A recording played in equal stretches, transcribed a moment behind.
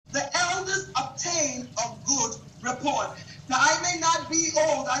obtain a good report. Now, I may not be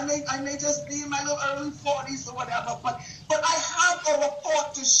old. I may just be in my little early 40s or whatever, but I have a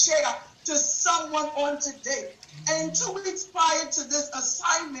report to share to someone on today. And 2 weeks prior to this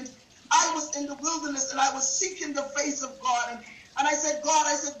assignment, I was in the wilderness and I was seeking the face of God. And I said, God,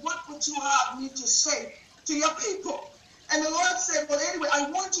 what would you have me to say to your people? And the Lord said, well, anyway, I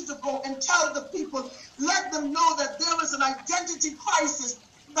want you to go and tell the people, let them know that there is an identity crisis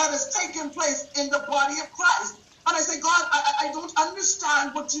that is taking place in the body of Christ. And I said, God, I don't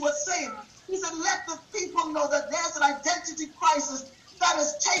understand what you are saying. He said, let the people know that there's an identity crisis that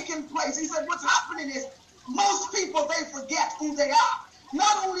is taking place. He said, what's happening is most people, they forget who they are.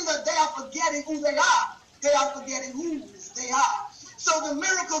 Not only that they are forgetting who they are forgetting whose they are. So the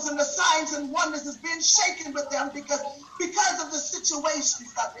miracles and the signs and wonders is being shaken with them because of the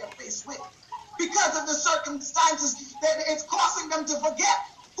situations that they're faced with. Because of the circumstances that it's causing them to forget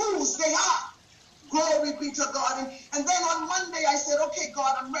whose they are. Glory be to God. And then on Monday I said, okay,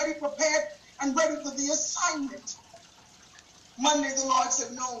 God, I'm ready, prepared, and ready for the assignment. Monday the Lord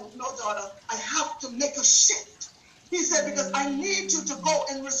said, no, daughter, I have to make a shift. He said, because I need you to go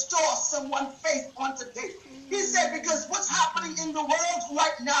and restore someone's faith on today. He said, because what's happening in the world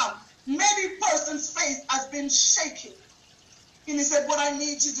right now, many persons' faith has been shaken. And he said, what I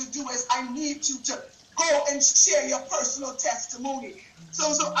need you to do is I need you to go and share your personal testimony.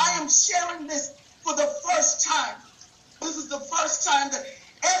 So I am sharing this for the first time. This is the first time that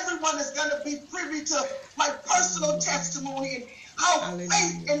everyone is going to be privy to my personal testimony and how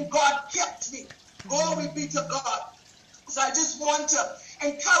faith in God kept me. Glory be to God. So I just want to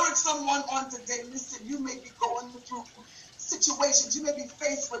encourage someone on today. Listen, you may be going through situations. You may be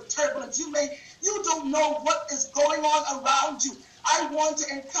faced with turbulence. You don't know what is going on around you. I want to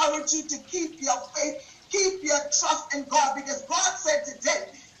encourage you to keep your faith, keep your trust in God, because God said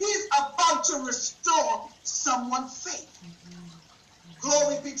today, He's about to restore someone's faith.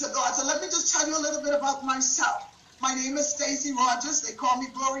 Glory be to God. So let me just tell you a little bit about myself. My name is Stacy Rogers. They call me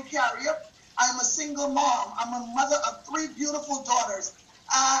Glory Carrier. I'm a single mom. I'm a mother of 3 beautiful daughters.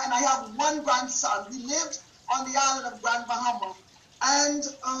 And I have 1 grandson. We lived on the island of Grand Bahama. And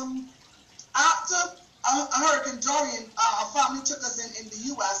after Hurricane Dorian, our family took us in the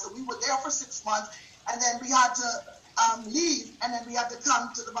U.S. So we were there for 6 months. And then we had to leave. And then we had to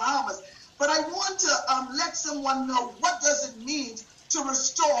come to the Bahamas. But I want to let someone know, what does it mean to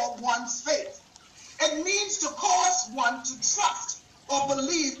restore one's faith? It means to cause one to trust or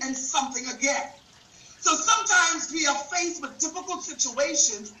believe in something again. So sometimes we are faced with difficult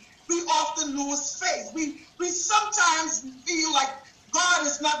situations. We often lose faith. We sometimes feel like God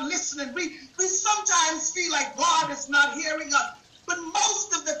is not listening. We sometimes feel like God is not hearing us. But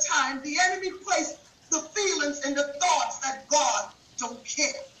most of the time, the enemy places the feelings and the thoughts that God don't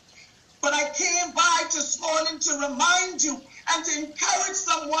care. But I came by this morning to remind you and to encourage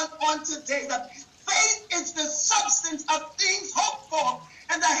someone on today that faith is the substance of things hoped for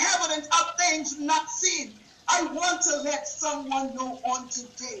and the evidence of things not seen. I want to let someone know on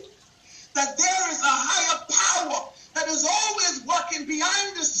today that there is a higher power that is always working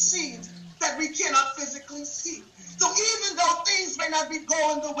behind the scenes that we cannot physically see. So even though things may not be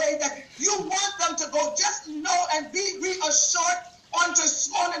going the way that you want them to go, just know and be reassured on this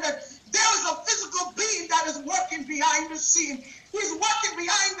morning that there is a physical being that is working behind the scene. He's working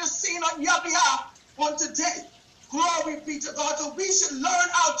behind the scene on your behalf on today. Glory be to God. So we should learn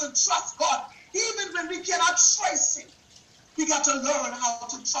how to trust God. Even when we cannot trace Him, we got to learn how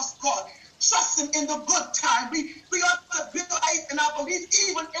to trust God. Trust Him in the good time. We ought to build faith in our belief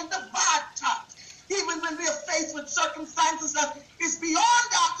even in the bad times. Even when we are faced with circumstances that is beyond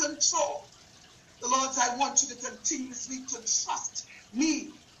our control. The Lord said, I want you to continuously to trust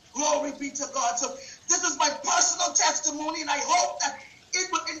me. Glory be to God. So this is my personal testimony, and I hope that it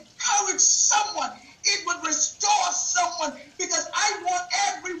would encourage someone. It would restore someone, because I want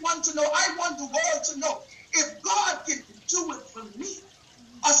everyone to know, I want the world to know, if God can do it for me,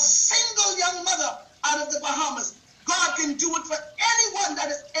 a single young mother out of the Bahamas, God can do it for anyone that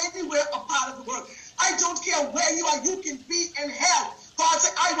is anywhere a part of the world. I don't care where you are. You can be in hell. God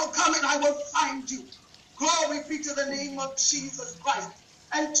said, I will come and I will find you. Glory be to the name of Jesus Christ.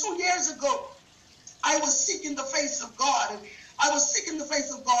 And 2 years ago, I was seeking the face of God. And I was seeking the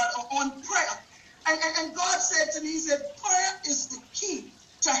face of God on prayer. And God said to me, He said, prayer is the key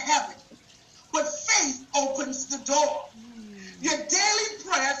to heaven. But faith opens the door. Your daily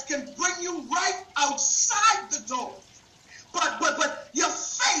prayers can bring you right outside the door. But your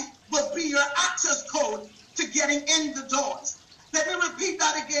faith will be your access code to getting in the doors. Let me repeat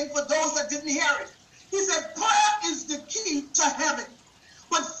that again for those that didn't hear it. He said, prayer is the key to heaven.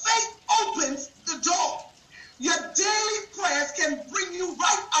 But faith opens the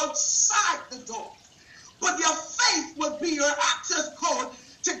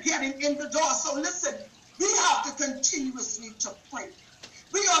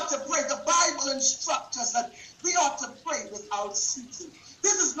We ought to pray. The Bible instructs us that we ought to pray without ceasing.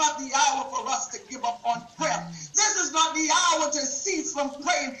 This is not the hour for us to give up on prayer. This is not the hour to cease from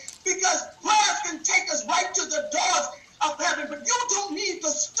praying, because prayers can take us right to the doors of heaven, but you don't need to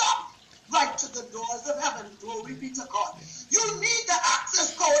stop right to the doors of heaven. Glory be to God. You need the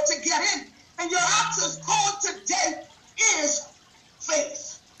access code to get in, and your access code today is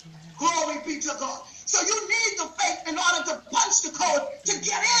faith. Glory be to God. So you need the faith in order to punch the code to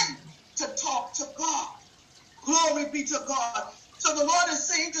get in, to talk to God. Glory be to God. So the Lord is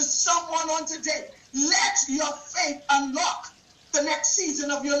saying to someone on today, let your faith unlock the next season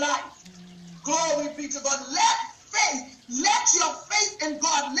of your life. Glory be to God. Let your faith in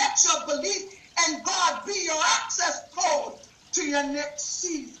God, let your belief in God be your access code to your next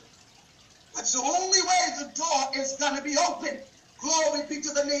season. That's the only way the door is going to be open. Glory be to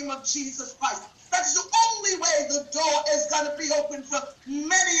the name of Jesus Christ. That's the only way the door is going to be open for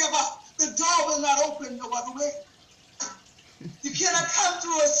many of us. The door will not open no other way. You cannot come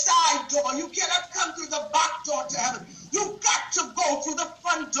through a side door. You cannot come through the back door to heaven. You've got to go through the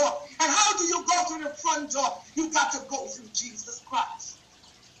front door. And how do you go through the front door? You've got to go through Jesus Christ.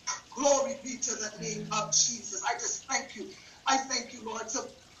 Glory be to the name of Jesus. I just thank you. I thank you, Lord. So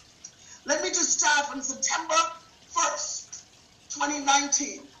let me just start from September 1st,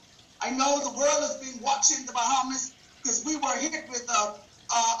 2019. I know the world has been watching the Bahamas because we were hit with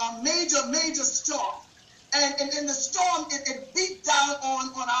a major storm. And in the storm, it beat down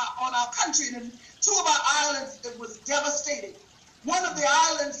on our country. And in two of our islands, it was devastating. One of the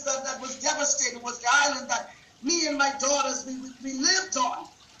islands that was devastated was the island that me and my daughters, we lived on.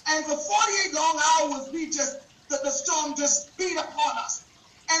 And for 48 long hours, the storm just beat upon us.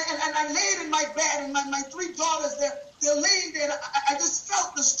 And I laid in my bed, and my three daughters, they're laying there. I just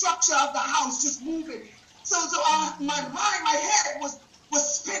felt the structure of the house just moving. So my head was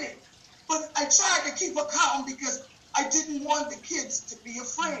spinning. But I tried to keep her calm because I didn't want the kids to be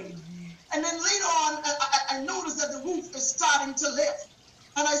afraid. And then later on, I noticed that the roof is starting to lift.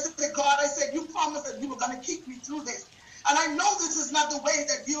 And I said to God, you promised that you were going to keep me through this. And I know this is not the way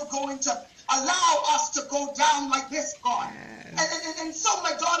that you're going to allow us to go down like this, God. And so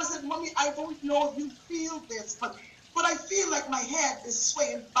my daughter said, Mommy, I don't know if you feel this, but I feel like my head is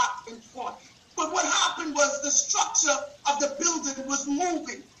swaying back and forth. But what happened was the structure of the building was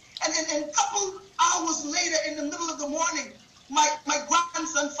moving. And a couple hours later, in the middle of the morning, my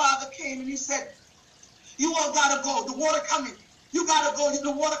grandson father came and he said, you all got to go. The water coming. You got to go.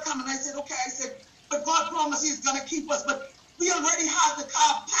 The water coming. I said, okay. I said, but God promised he's going to keep us. But we already had the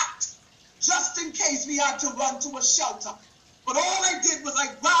car packed just in case we had to run to a shelter. But all I did was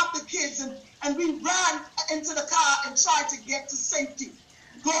I grabbed the kids and we ran into the car and tried to get to safety.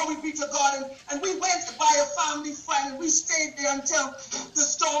 Glory be to God. And we went by a family friend and we stayed there until the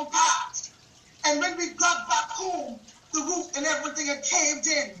storm passed. And when we got back home, the roof and everything had caved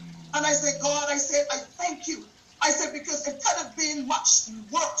in. And I said, God, I thank you. I said, because it could have been much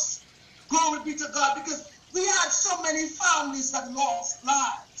worse. Glory be to God. Because we had so many families that lost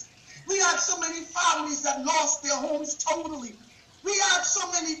lives. We had so many families that lost their homes totally. We had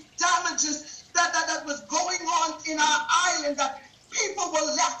so many damages that was going on in our island that people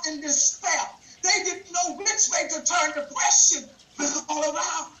were left in despair. They didn't know which way to turn. Depression was all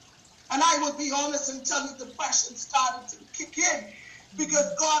around. And I will be honest and tell you, depression started to kick in.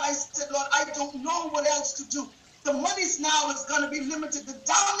 Because God, I said, Lord, I don't know what else to do. The monies now is going to be limited. The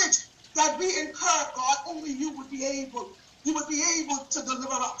damage that we incur, God, only you would be able. You would be able to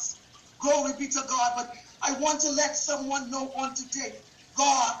deliver us. Glory be to God. But I want to let someone know on today,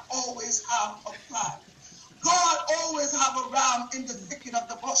 God always have a plan. God always have a ram in the thicket of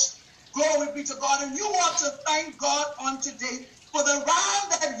the bush. Glory be to God. And you ought to thank God on today for the ram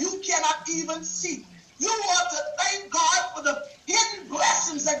that you cannot even see. You ought to thank God for the hidden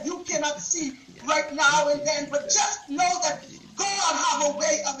blessings that you cannot see right now and then. But just know that God have a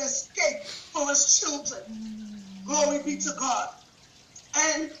way of escape for his children. Glory be to God.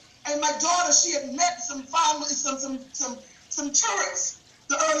 And my daughter, she had met some families, some tourists,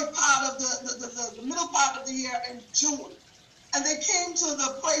 the early part of the middle part of the year in June. And they came to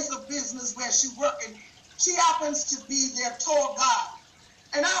the place of business where she worked, and she happens to be their tour guide.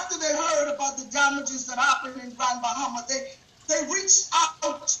 And after they heard about the damages that happened in Grand Bahama, they reached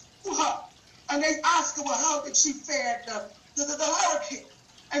out to her and they asked her, well, how did she fare the hurricane?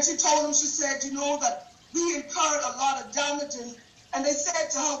 And she told them, she said, you know, that we incurred a lot of damages. And they said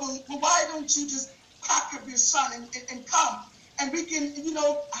to her, well, why don't you just pack up your son and come, and we can, you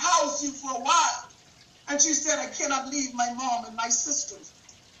know, house you for a while. And she said, I cannot leave my mom and my sisters.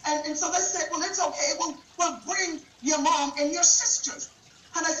 And so they said, well, it's okay. We'll bring your mom and your sisters.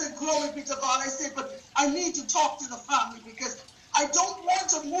 And I said, glory be to God. I said, but I need to talk to the family because I don't want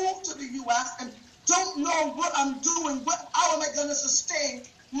to move to the U.S. and don't know what I'm doing. How am I going to sustain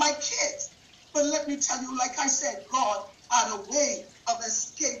my kids? But let me tell you, like I said, God had a way of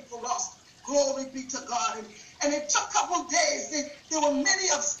escape for us. Glory be to God. And it took a couple of days. There were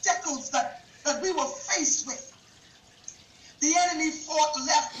many obstacles that we were faced with. The enemy fought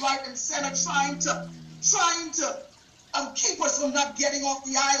left, right, and center, trying to keep us from not getting off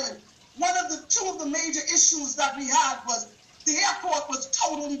the island. Two of the major issues that we had was the airport was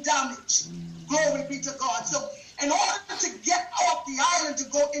totally damaged. Glory be to God. So in order to get off the island to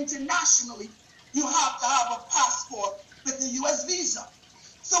go internationally, you have to have a passport with a U.S. visa.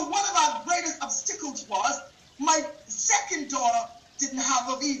 So one of our greatest obstacles was my second daughter didn't have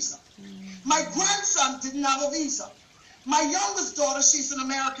a visa. My grandson didn't have a visa. My youngest daughter, she's an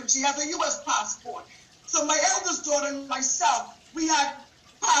American. She has a U.S. passport. So my eldest daughter and myself, we had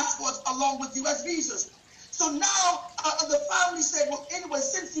passports along with U.S. visas. So now the family said, well, anyway,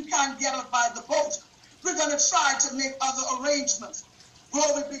 since you can't get us by the boat, we're going to try to make other arrangements.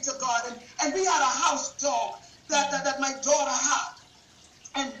 Glory be to God. And we had a house dog that my daughter had.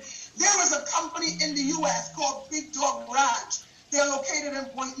 And there is a company in the U.S. called Big Dog Ranch. They're located in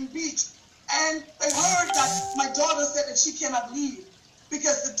Boynton Beach. And they heard that my daughter said that she cannot leave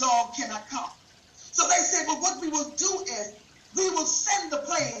because the dog cannot come. So they said, well, what we will do is we will send the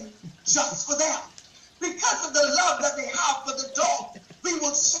plane just for them. Because of the love that they have for the dog, we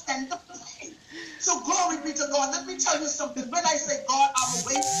will send the plane. So glory be to God. Let me tell you something. When I say God have a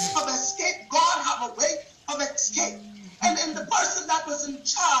way of escape, God have a way of escape. And the person that was in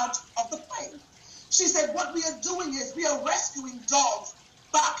charge of the plane, she said, what we are doing is we are rescuing dogs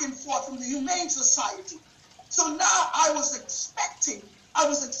back and forth from the Humane Society. So now I was expecting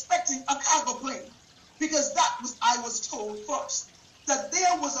a cargo plane, because that was, I was told first, that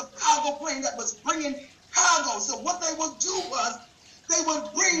there was a cargo plane that was bringing cargo. So what they would do was they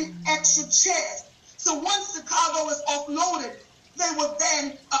would bring extra chairs. So once the cargo was offloaded, they would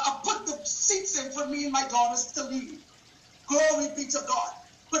then put the seats in for me and my daughters to leave. Glory be to God.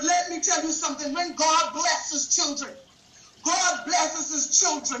 But let me tell you something. When God blesses children, God blesses his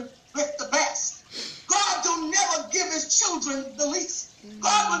children with the best. God will never give his children the least.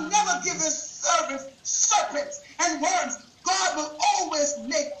 God will never give his servants serpents and worms. God will always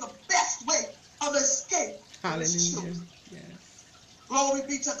make the best way of escape for his children. Yes. Glory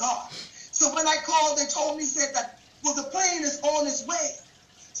be to God. So when I called, they told me, said that, well, the plane is on its way.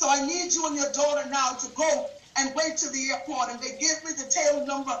 So I need you and your daughter now to go and wait to the airport. And they give me the tail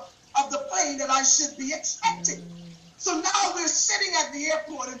number of the plane that I should be expecting. So now we're sitting at the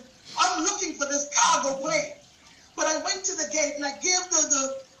airport and I'm looking for this cargo plane. But I went to the gate and I gave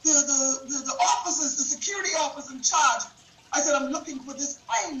the officers, the security officer in charge, I said, I'm looking for this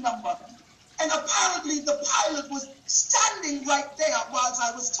plane number. And apparently the pilot was standing right there while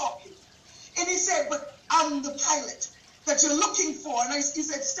I was talking. And he said, but I'm the pilot that you're looking for. And he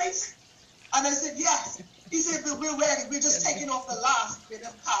said, Stacy? And I said, yes. He said, but we're ready. We're just taking off the last bit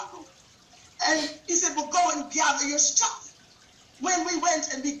of cargo. And he said, well, go and gather your stuff. When we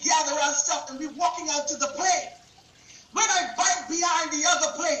went and we gathered our stuff and we're walking out to the plane, when I bite behind the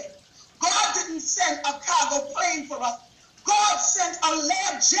other plane, God didn't send a cargo plane for us. God sent a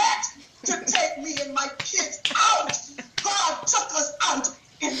Learjet to take me and my kids out. God took us out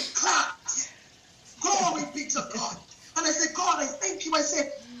in class. Glory be to God. And I said, God, I thank you. I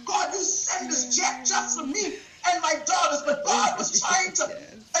said, God, you sent this jet just for me and my daughters. But God was trying to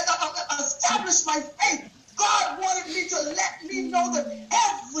establish my faith. God wanted me to let me know that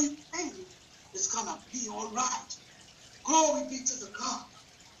everything is going to be all right. Glory be to the God.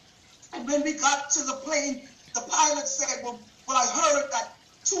 And when we got to the plane, the pilot said, well, I heard that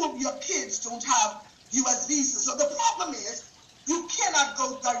 2 of your kids don't have U.S. visas. So the problem is you cannot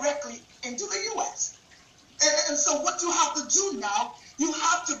go directly into the U.S. And so what you have to do now, you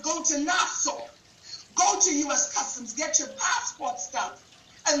have to go to Nassau, go to U.S. Customs, get your passport stamped,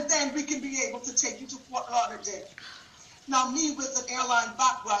 and then we can be able to take you to Fort Lauderdale. Now, me with an airline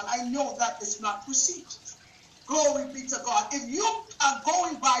background, I know that is not procedures. Glory be to God. If you are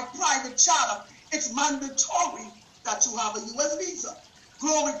going by private charter, it's mandatory that you have a U.S. visa.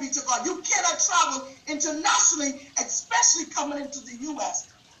 Glory be to God. You cannot travel internationally, especially coming into the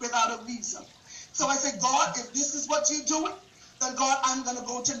U.S. without a visa. So I said, God, if this is what you're doing, then God, I'm going to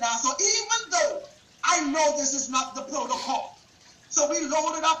go to Nassau, even though I know this is not the protocol. So we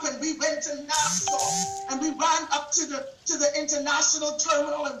loaded up and we went to Nassau and we ran up to the international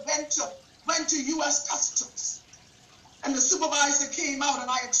terminal and went to U.S. Customs. And the supervisor came out and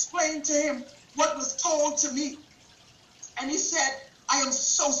I explained to him what was told to me. And he said, I am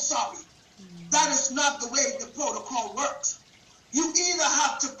so sorry. That is not the way the protocol works. You either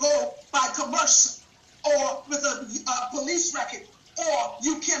have to go by commercial or with a police record, or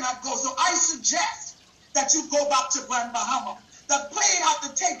you cannot go. So I suggest that you go back to Grand Bahama. The plane have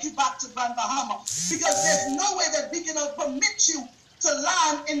to take you back to Grand Bahama, because there's no way that we can permit you to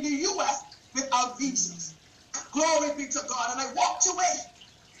land in the U.S. without visas. Glory be to God. And I walked away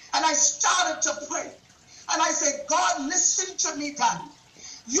and I started to pray. And I said, God, listen to me, Daddy.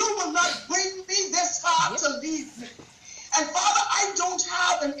 You will not bring me this far to leave me. And Father, I don't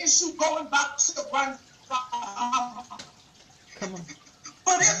have an issue going back to the Grand Bahama.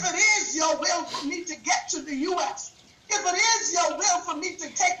 But if it is your will for me to get to the U.S., if it is your will for me to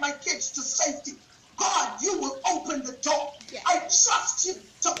take my kids to safety, God, you will open the door. Yeah. I trust you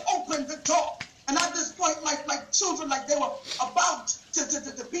to open the door. And at this point, my children, like they were about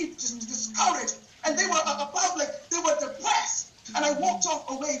to be discouraged. And they were about, like, they were depressed. And I walked off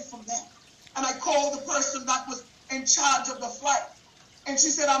away from them. And I called the person that was in charge of the flight. And she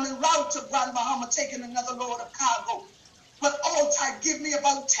said, I'm en route to Grand Bahama taking another load of cargo. But all tight, give me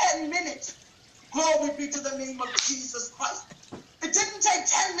about 10 minutes. Glory be to the name of Jesus Christ. It didn't take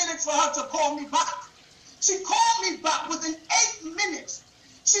 10 minutes for her to call me back. She called me back within 8 minutes.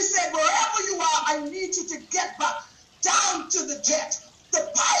 She said, wherever you are, I need you to get back down to the jet.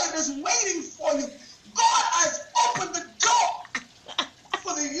 The pilot is waiting for you. God has opened the door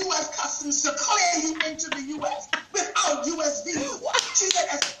for the U.S. Customs to clear you into the U.S. without U.S. visa. She said,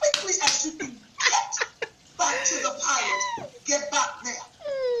 as quickly as you can get back to the pilot, get back there.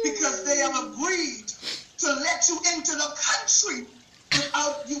 Because they have agreed to let you into the country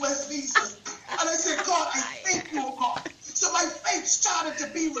without U.S. visas. And I said, God, I thank you, oh God. So my faith started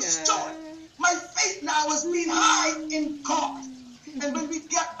to be restored. My faith now is being high in God. And when we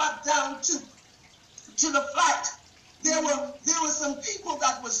get back down to the flight, there were some people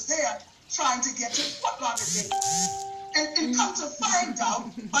that was there trying to get to Fort Lauderdale. And come to find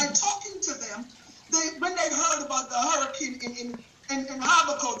out, by talking to them, when they heard about the hurricane in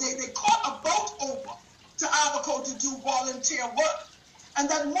Abaco, they caught a boat over to Abaco to do volunteer work. And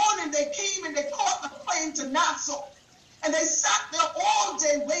that morning they came and they caught a plane to Nassau. And they sat there all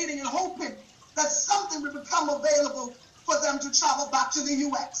day waiting and hoping that something would become available for them to travel back to the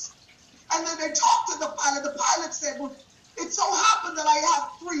U.S. And then they talked to the pilot. The pilot said, well, it so happened that I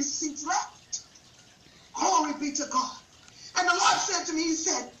have 3 seats left. Glory be to God. And the Lord said to me, he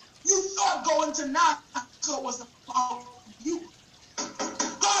said, you thought going to Nassau was about you.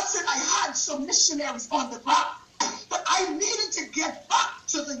 God said, I had some missionaries on the ground, but I needed to get back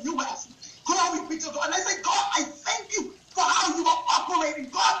to the U.S. Glory be to God. And I said, God, I thank you for how you are operating.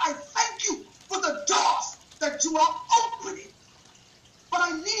 God, I thank you for the doors that you are opening. But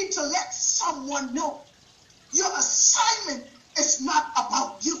I need to let someone know your assignment is not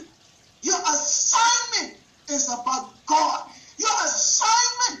about you. Your assignment is about God. Your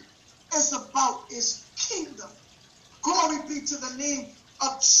assignment is about his kingdom. Glory be to the name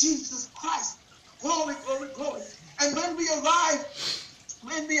of Jesus Christ. Glory, glory, glory. And when we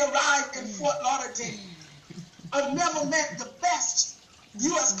arrived in Fort Lauderdale, I've never met the best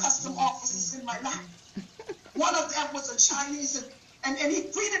U.S. Custom officers in my life. One of them was a Chinese, and he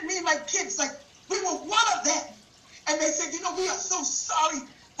treated me like kids, like we were one of them. And they said, you know, we are so sorry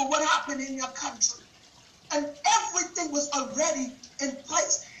for what happened in your country. And everything was already in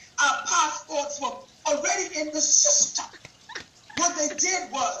place. Our passports were already in the system. What they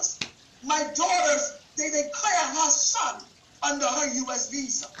did was, my daughters, they declared her son under her U.S.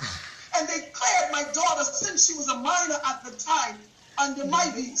 visa. And they declared my daughter, since she was a minor at the time, under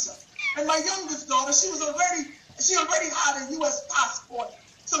my visa. And my youngest daughter, she already had a U.S. passport,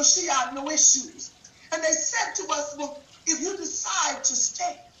 so she had no issues. And they said to us, well, if you decide to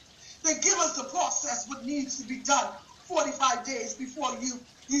stay, they give us the process what needs to be done 45 days before your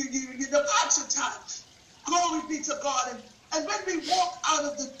departure time. Glory be to God. And when we walked out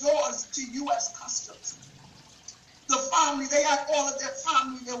of the doors to U.S. Customs, the family, they had all of their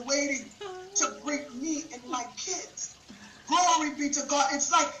family, they're waiting to greet me and my kids. Glory be to God.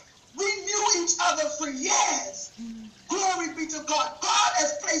 It's like we knew each other for years. Glory be to God. God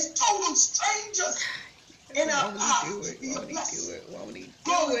has placed total strangers in our path to be a blessing.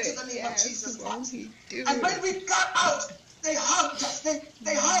 Glory to the name of Jesus Christ. And when we got out, they hugged us.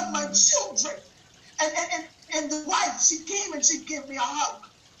 They hugged my children. And the wife, she came and she gave me a hug.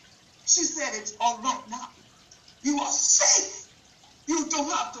 She said, it's all right now. You are safe. You don't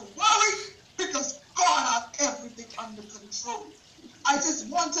have to worry because God has everything under control. I just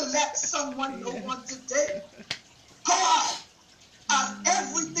want to let someone know on today, God has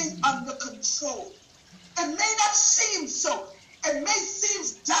everything under control. It may not seem so. It may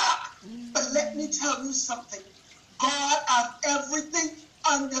tell you something. God has everything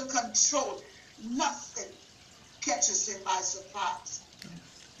under control. Nothing catches him by surprise.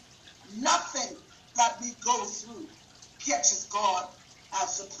 Nothing that we go through catches God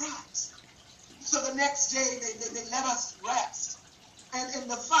as surprise. So the next day they let us rest. And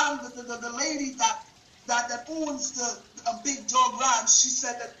the family, the lady that owns the Big Dog Ranch, she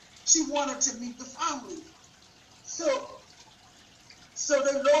said that she wanted to meet the family. So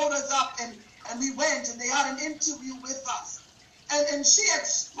they loaded us up and we went and they had an interview with us. And she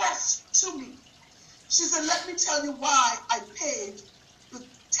expressed to me, she said, let me tell you why I paid the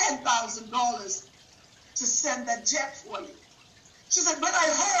 $10,000 to send that jet for you. She said, when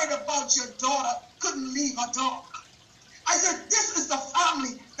I heard about your daughter couldn't leave her dog, I said, this is the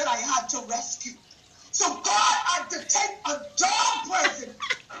family that I had to rescue. So God had to take a dog present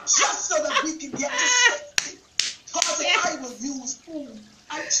just so that we can get to safety. God said, I will use whom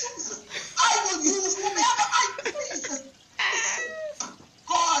I choose. I will use whomever I please.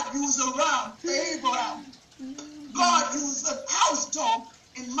 God used a ram for Abraham. God used a house dog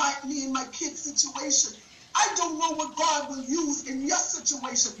in me and my kid's situation. I don't know what God will use in your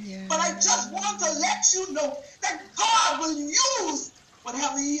situation, but I just want to let you know that God will use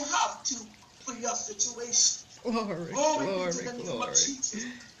whatever He have to for your situation. Glory be to the name of Jesus.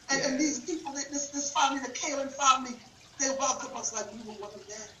 And these people, this family, the Kalen family, they welcome us like we were one of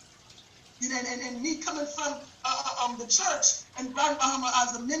them. You know, and me coming from the church and Grandma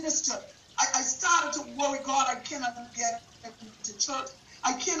as a minister, I started to worry, God, I cannot get into church.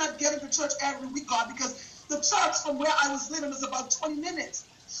 I cannot get into church every week, God, because the church from where I was living was about 20 minutes.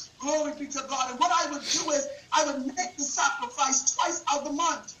 Glory be to God. And what I would do is I would make the sacrifice twice out of the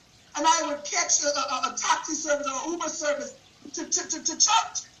month. And I would catch a taxi service or an Uber service to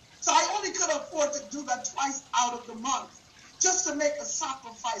church. So I only could afford to do that twice out of the month, just to make a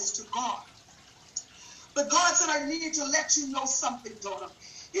sacrifice to God. But God said, I need to let you know something, daughter.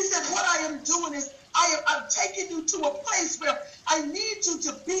 He said, what I am doing is I'm taking you to a place where I need you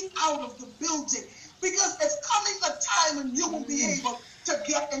to be out of the building, because it's coming a time when you will be able to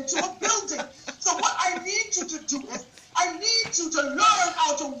get into a building. So what I need you to do is I need you to learn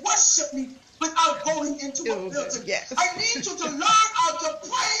how to worship me without going into a building. Yes. I need you to learn how to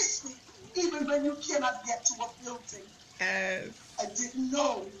praise me even when you cannot get to a building. Yes. I didn't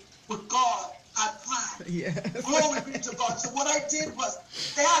know what God had planned. Yes. Glory be to God. So what I did was,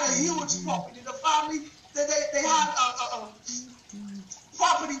 they had a huge property. The family, they had a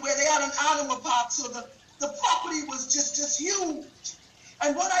property where they had an animal park. So the property was just huge.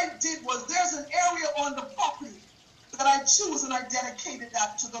 And what I did was, there's an area on the property that I chose and I dedicated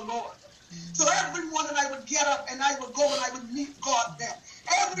that to the Lord. So every morning I would get up and I would go and I would meet God there.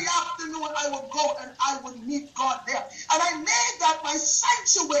 Every afternoon I would go and I would meet God there. And I made that my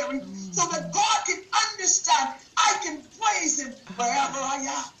sanctuary so that God can understand I can praise Him wherever I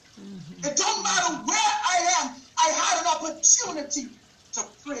am. It don't matter where I am, I had an opportunity to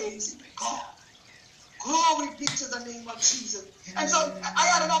praise God. Glory be to the name of Jesus. And so I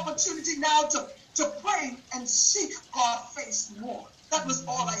had an opportunity now to pray and seek God's face more. That was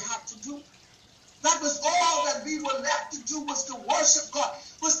all I had to do. That was all that we were left to do, was to worship God,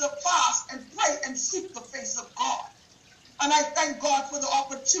 was to fast and pray and seek the face of God. And I thank God for the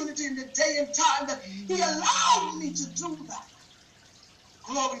opportunity in the day and time that He allowed me to do that.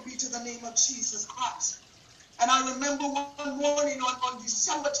 Glory be to the name of Jesus Christ. And I remember one morning on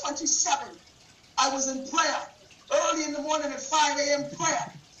December 27th, I was in prayer, early in the morning at 5 a.m.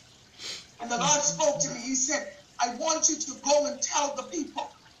 prayer. And the Lord spoke to me. He said, I want you to go and tell the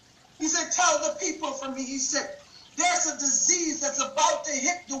people. He said, tell the people for me. He said, there's a disease that's about to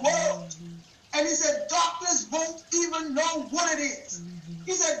hit the world. And he said, doctors won't even know what it is.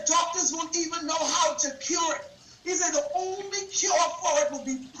 He said, doctors won't even know how to cure it. He said, the only cure for it will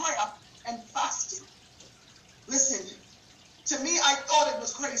be prayer and fasting. Listen, to me, I thought it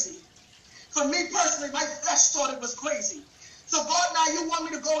was crazy. For me personally, my flesh thought it was crazy. So God, now you want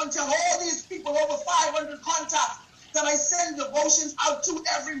me to go and tell all these people, over 500 contacts, that I send devotions out to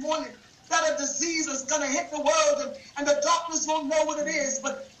every morning, that a disease is going to hit the world and the doctors won't know what it is.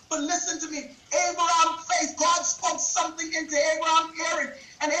 But listen to me, Abraham's faith, God spoke something into Abraham's hearing,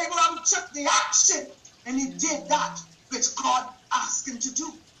 and Abraham took the action, and he did that which God asked him to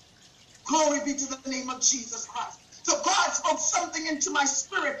do. Glory be to the name of Jesus Christ. So God spoke something into my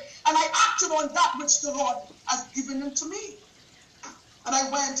spirit, and I acted on that which the Lord has given unto me. And I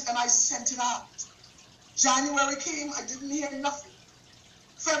went and I sent it out. January came, I didn't hear nothing.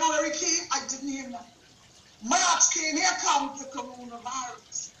 February came, I didn't hear nothing. March came, here comes the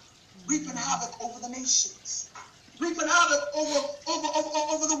coronavirus, reaping havoc over the nations, reaping havoc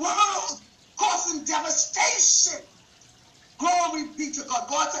over the world, causing God.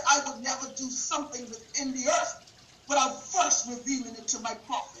 God said, I would never do something within the earth without first revealing it to my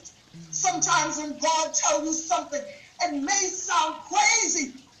prophets. Sometimes when God tells you something, it may sound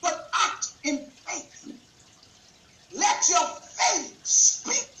crazy, but act in faith. Let your faith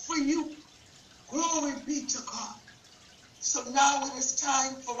speak for you. Glory be to God. So now it is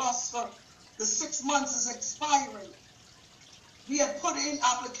time for us, for the 6 months is expiring. We had put in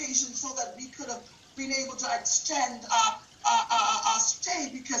applications so that we could have been able to extend our stay,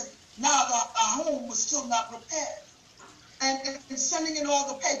 because now our home was still not repaired. And sending in all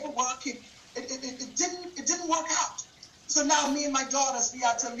the paperwork, it didn't work out. So now me and my daughters, we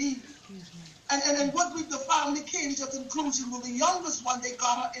had to leave. And what the family came to a conclusion, well, the youngest one, they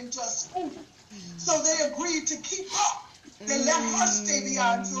got her into a school. So they agreed to keep her. They let her stay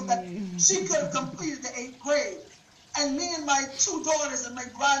behind so that she could have completed the 8th grade. And me and my 2 daughters and my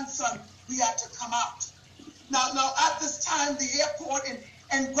grandson, we had to come out. Now at this time, the airport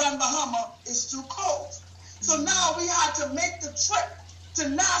in Grand Bahama is still closed. So now we had to make the trip to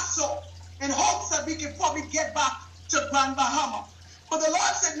Nassau in hopes that we could probably get back to Grand Bahama. But the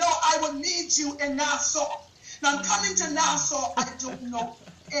Lord said, no, I will need you in Nassau. Now I'm coming to Nassau, I don't know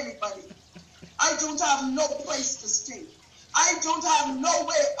anybody. I don't have no place to stay. I don't have no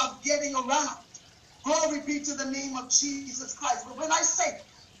way of getting around. Glory be to the name of Jesus Christ. But when I say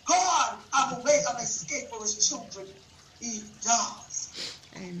God have a way of escape for his children, he does.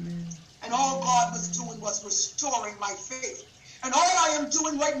 Amen. And all God was doing was restoring my faith. And all I am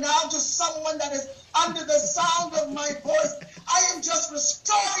doing right now to someone that is under the sound of my voice, I am just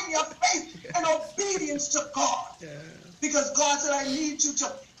restoring your faith and obedience to God. Yeah. Because God said, I need you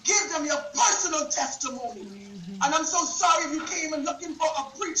to give them your personal testimony. Mm-hmm. And I'm so sorry if you came and looking for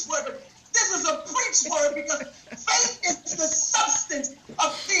a preach word, but this is a preach word, because faith is the substance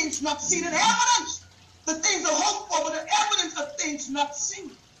of things not seen, and evidence, the things of hope for, but the evidence of things not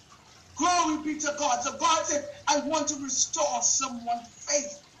seen. Glory be to God. So God said, I want to restore someone's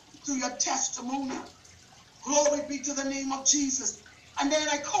faith through your testimony. Glory be to the name of Jesus. And then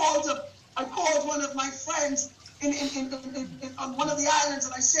I called one of my friends on one of the islands,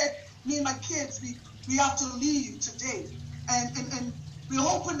 and I said, me and my kids, we have to leave today. And we're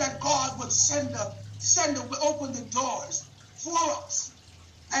hoping that God would open the doors for us.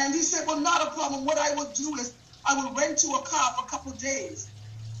 And he said, well, not a problem. What I will do is I will rent you a car for a couple of days.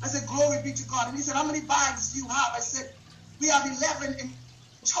 I said, glory be to God. And he said, how many bags do you have? I said, we have 11 in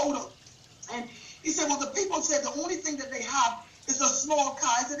total. And he said, well, the people said the only thing that they have is a small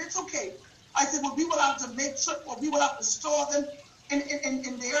car. I said, it's okay. I said, well, we will have to make trip, or we will have to store them in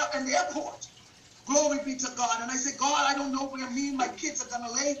the airport. Glory be to God. And I said, God, I don't know where me and my kids are going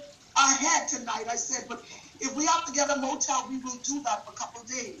to lay our head tonight. I said, but if we have to get a motel, we will do that for a couple of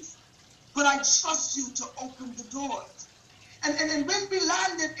days. But I trust you to open the doors. And when we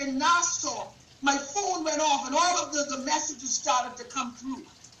landed in Nassau, my phone went off and all of the messages started to come through.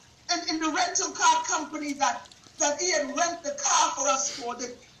 And in the rental car company that he had rented the car for us for,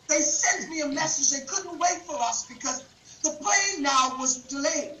 they sent me a message. They couldn't wait for us because the plane now was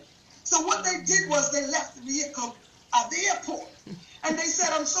delayed. So what they did was they left the vehicle at the airport. And they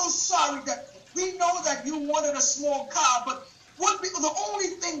said, I'm so sorry that we know that you wanted a small car, but the only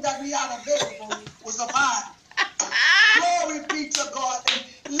thing that we had available was a van. Glory be to God.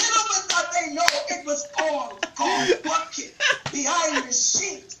 And little bit that they know, it was all God working behind the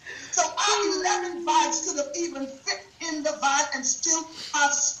sheet. So our 11 bags could have even fit in the van and still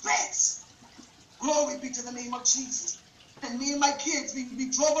have space. Glory be to the name of Jesus. And me and my kids, we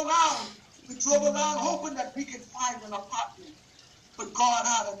drove around. We drove around hoping that we could find an apartment. But God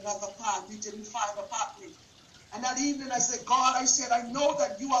had another plan. We didn't find an apartment. And that evening I said, God, I know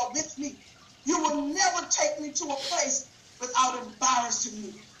that you are with me. You will never take me to a place without embarrassing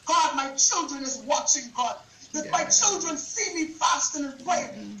me. God, my children is watching, God. That my children see me fasting and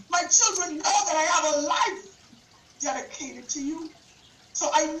praying. My children know that I have a life dedicated to you. So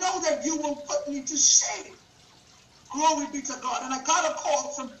I know that you will put me to shame. Glory be to God. And I got a call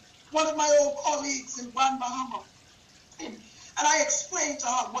from one of my old colleagues in Grand Bahama. And I explained to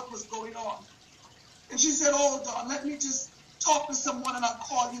her what was going on. And she said, oh, Dawn, let me just talk to someone and I'll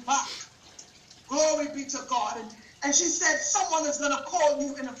call you back. Glory be to God. And she said, someone is going to call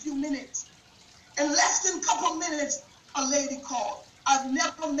you in a few minutes. In less than a couple minutes, a lady called. I've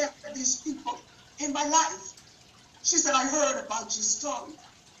never met these people in my life. She said, I heard about your story.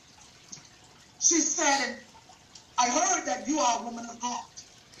 She said, I heard that you are a woman of God.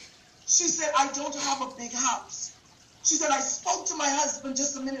 She said, I don't have a big house. She said, I spoke to my husband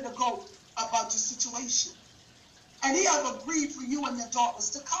just a minute ago about your situation. And he has agreed for you and your daughters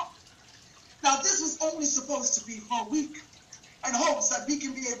to come. Now, this was only supposed to be for a week. and hopes that we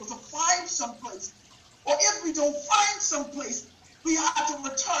can be able to find some place. Or if we don't find some place, we have to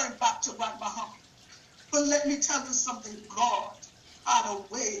return back to Grandma Hump. But let me tell you something, God had a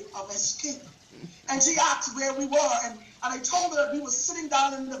way of escape. And she asked where we were, and I told her that we were sitting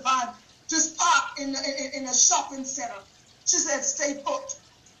down in the van, just parked in a shopping center. She said, stay put.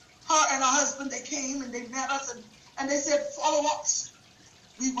 Her and her husband, they came and they met us, and they said, follow us.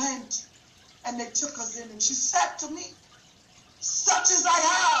 We went, and they took us in, and she said to me, such as I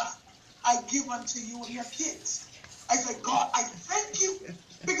have, I give unto you and your kids. I said, God, I thank you,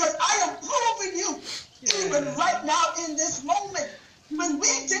 because I am proving you, even right now in this moment, when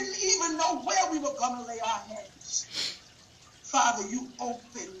we didn't even know where we were going to lay our heads. Father, you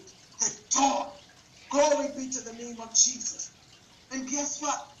opened the door. Glory be to the name of Jesus. And guess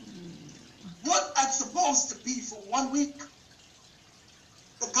what? What it's supposed to be for 1 week,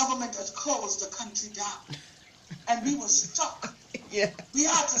 the government has closed the country down. And we were stuck. We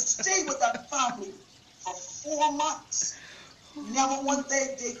had to stay with that family for 4 months. Never one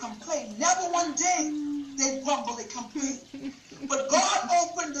day they complained. Never one day they grumbled, they complained. But God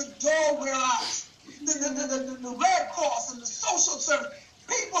opened the door whereas the Red Cross and the social service,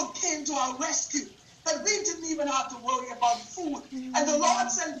 people came to our rescue, that we didn't even have to worry about food. And the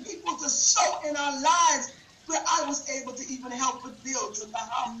Lord sent people to sow in our lives where I was able to even help with bills in the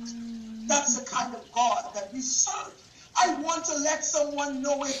house. That's the kind of God that we serve. I want to let someone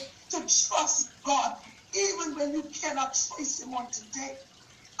know it, to trust God, even when you cannot trace him on today.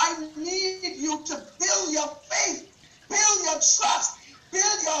 I need you to build your faith, build your trust,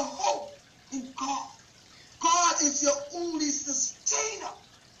 build your hope in God. God is your only sustainer.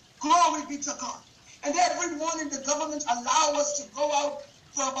 Glory be to God. And every morning the government allow us to go out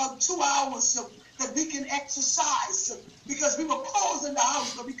for about 2 hours so that we can exercise, because we were closed in the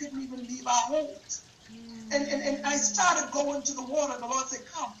house, but we couldn't even leave our homes. And I started going to the water, and the Lord said,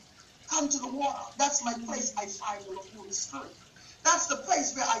 come to the water. That's my place. I find the Holy Spirit. That's the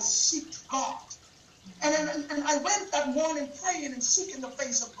place where I seek God. And I went that morning praying and seeking the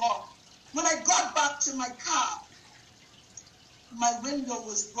face of God. When I got back to my car, my window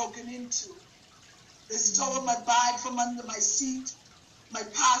was broken into. They stole my bag from under my seat, my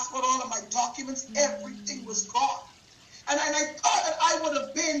passport, all of my documents, everything was gone. And I thought that I would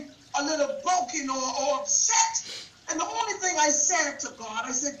have been a little broken or upset. And the only thing I said to God,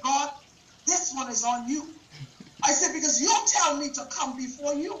 I said, God, this one is on you. I said, because you tell me to come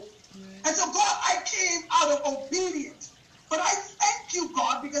before you. And so, God, I came out of obedience. But I thank you,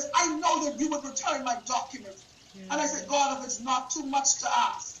 God, because I know that you would return my documents. And I said, God, if it's not too much to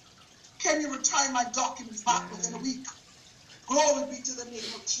ask, can you return my documents back within a week? Glory be to the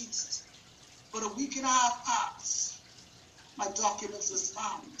name of Jesus. But a week and a half passed. My documents was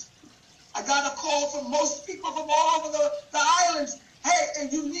found. I got a call from most people from all over the islands. Hey,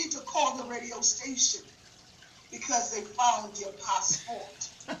 and you need to call the radio station because they found your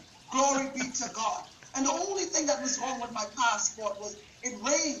passport. Glory be to God. And the only thing that was wrong with my passport was it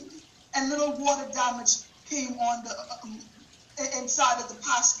rained and little water damage came on the inside of the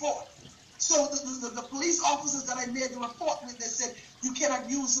passport. So the police officers that I made the report with, they said, you cannot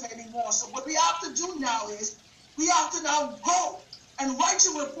use it anymore. So what we have to do now is we have to now go and write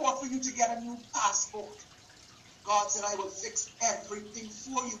a report for you to get a new passport. God said, I will fix everything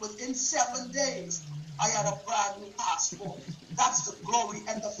for you. Within 7 days, I had a brand new passport. That's the glory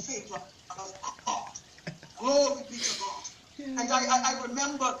and the favor of God. Glory be to God. And I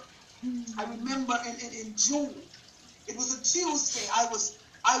remember in June, it was a Tuesday, I was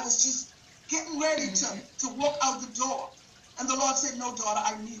just getting ready to walk out the door. And the Lord said, no, daughter,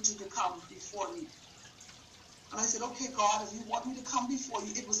 I need you to come before me. And I said, okay, God, if you want me to come before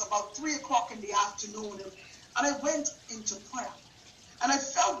you. It was about 3 o'clock in the afternoon. And I went into prayer. And I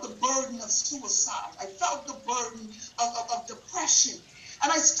felt the burden of suicide. I felt the burden of depression.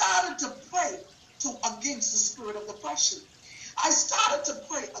 And I started to pray against the spirit of depression. I started to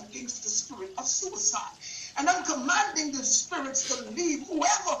pray against the spirit of suicide. And I'm commanding the spirits to leave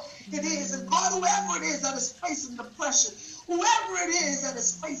whoever it is. And God, whoever it is that is facing depression, whoever it is that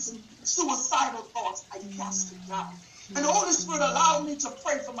is facing suicidal thoughts, I cast it down. And the Holy Spirit allowed me to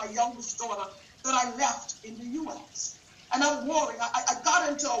pray for my youngest daughter that I left in the U.S. And I'm worrying. I got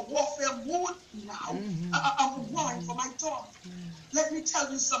into a warfare mood now. I'm worrying for my daughter. Let me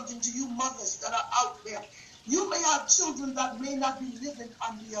tell you something to you mothers that are out there. You may have children that may not be living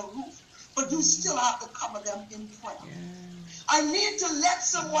under your roof, but you still have to cover them in prayer. I need to let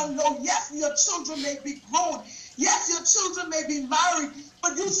someone know, yes, your children may be grown. Yes, your children may be married,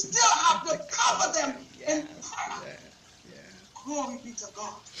 but you still have to cover them in prayer. Glory be to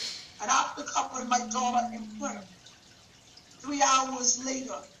God. And after covering my daughter in prayer, 3 hours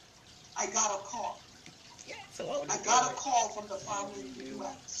later, I got a call. I got a call from the family in the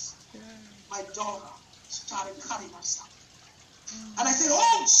U.S. My daughter started cutting herself. And I said,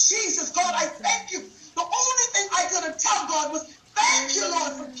 oh, Jesus, God, I thank you. The only thing I could have tell God was, thank you,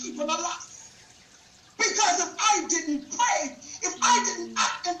 Lord, for keeping her alive. Because if I didn't pray, if I didn't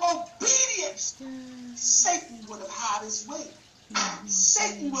act in obedience, Satan would have had his way.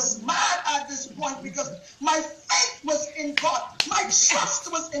 Satan was mad at this point because my faith was in God. My trust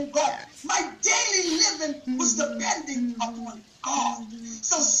was in God. My daily living was depending upon God.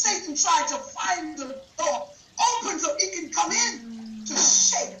 So Satan tried to find the door open so he can come in to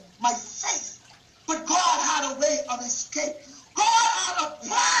shake my faith. But God had a way of escape. God had a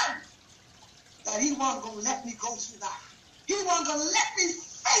plan that he wasn't going to let me go through that. He wasn't going to let me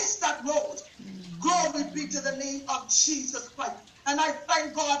face that road. Glory be to the name of Jesus Christ. And I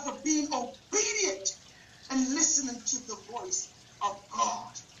thank God for being obedient and listening to the voice of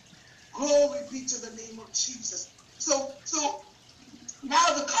God. Glory be to the name of Jesus. So now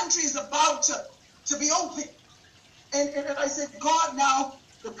the country is about to be open. And I said, God, now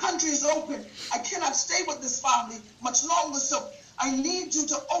the country is open. I cannot stay with this family much longer, so I need you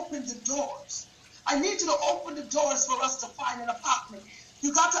to open the doors. I need you to open the doors for us to find an apartment.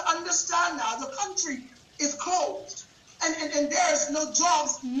 You got to understand now, the country is closed. And there's no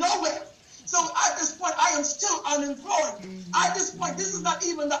jobs nowhere. So at this point, I am still unemployed. At this point, this is not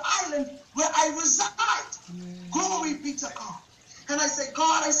even the island where I reside. Glory be to God. And I said,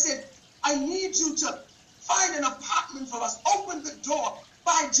 God, I said, I need you to find an apartment for us. Open the door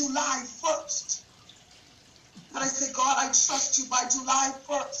by July 1st. And I said, God, I trust you by July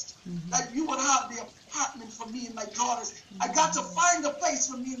 1st that you would have the apartment for me and my daughters. I got to find a place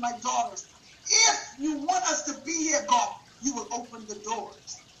for me and my daughters. If you want us to be here, God, you will open the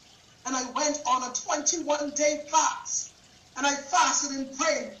doors. And I went on a 21-day fast. And I fasted and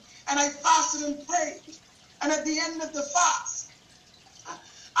prayed. And I fasted and prayed. And at the end of the fast,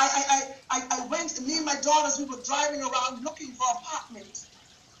 I went, and me and my daughters, we were driving around looking for apartments.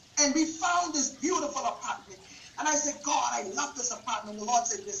 And we found this beautiful apartment. And I said, God, I love this apartment. The Lord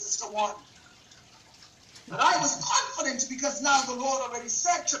said, this is the one. But I was confident because now the Lord already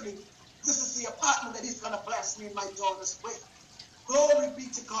said to me, this is the apartment that he's going to bless me and my daughters with. Glory be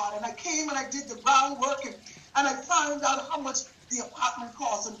to God. And I came and I did the groundwork, and I found out how much the apartment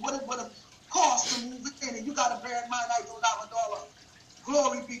cost and what it would have cost to move it in. And you got to bear in mind, I don't have $1.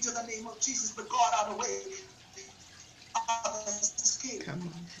 Glory be to the name of Jesus, but God out of the way.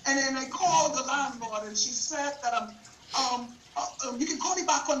 And then I called the landlord, and she said that you can call me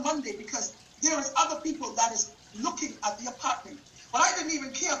back on Monday because there is other people that is looking at the apartment. But I didn't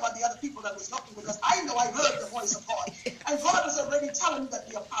even care about the other people that was looking because I know I heard the voice of God. And God was already telling me that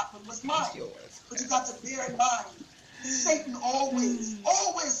the apartment was mine. But you got to bear in mind, Satan always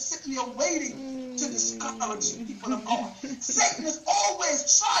sitting there waiting to discourage the people of God. Satan is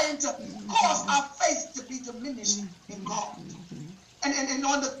always trying to cause our faith to be diminished in God. And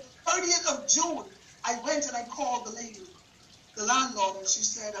on the 30th of June, I went and I called the lady, the landlord, and she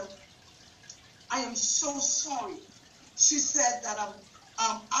said, I am so sorry. She said that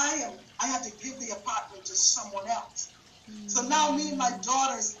I had to give the apartment to someone else. So now me and my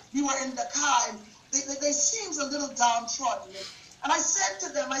daughters, we were in the car, and they seemed a little downtrodden. And I said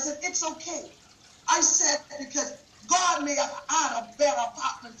to them, I said, it's okay. I said, because God may have had a better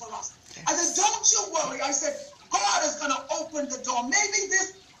apartment for us. I said, don't you worry. I said, God is going to open the door. Maybe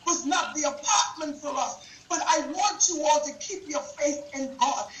this was not the apartment for us, but I want you all to keep your faith in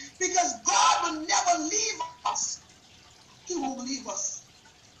God, because God will never leave us. He won't leave us.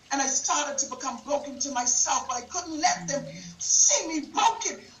 And I started to become broken to myself, but I couldn't let them see me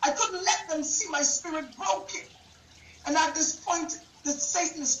broken. I couldn't let them see my spirit broken. And at this point, that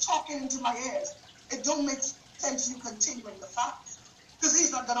Satan is talking into my ears. It don't make sense you continuing the fast, because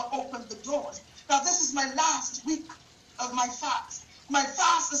he's not going to open the doors. Now, this is my last week of my fast. My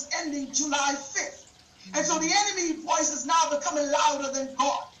fast is ending July 5th. And so the enemy voice is now becoming louder than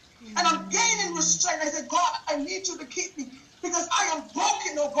God. And I'm gaining restraint. I said, God, I need you to keep me because I am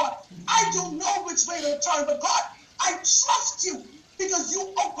broken, oh God. I don't know which way to turn, but God, I trust you because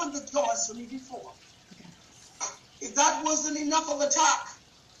you opened the doors for me before. If that wasn't enough of attack,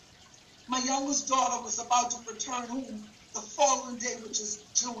 my youngest daughter was about to return home the following day, which is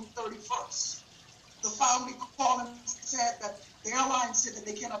June 31st. The family called and said that the airline said that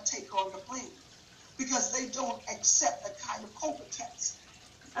they cannot take her on the plane because they don't accept that kind of COVID test.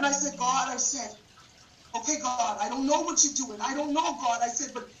 And I said, God, I said, okay, God, I don't know what you're doing. I don't know, God. I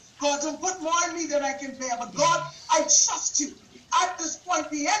said, but God, don't put more on me than I can bear. But God, I trust you. At this point,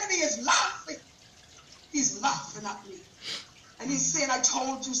 the enemy is laughing. He's laughing at me. And he's saying, I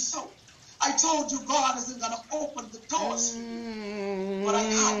told you so. I told you God isn't going to open the doors for you. But I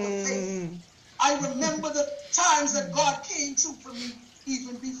had the faith. I remember the times that God came through for me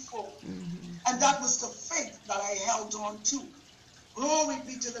even before. And that was the faith that I held on to. Glory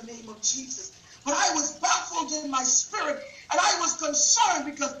be to the name of Jesus. But I was baffled in my spirit, and I was concerned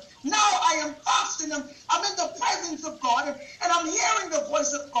because now I am fasting, and I'm in the presence of God, and I'm hearing the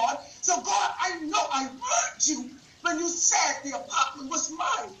voice of God. So God, I know I heard you when you said the apartment was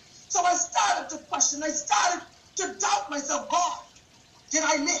mine. So I started to question. I started to doubt myself. God, did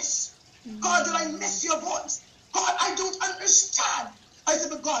I miss? God, did I miss your voice? God, I don't understand. I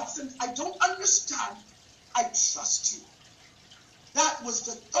said, but God, since I don't understand, I trust you. That was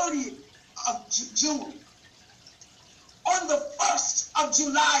the 30th of June. On the 1st of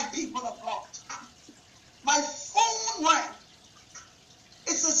July, people of God, my phone rang.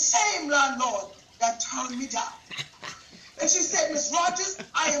 It's the same landlord that turned me down. And she said, Miss Rogers,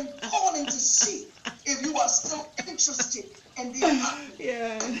 I am calling to see if you are still interested in the apartment.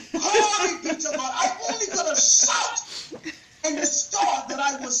 Yeah. Glory be to God. I only could have shouted in the store that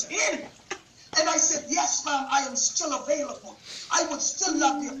I was in. And I said, yes, ma'am, I am still available. I would still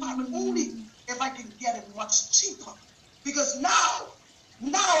love the apartment only if I can get it much cheaper. Because now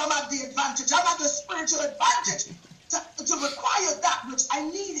I'm at the advantage. I'm at the spiritual advantage to require that which I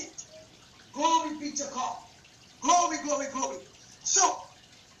needed. Glory be to God. Glory, glory, glory. So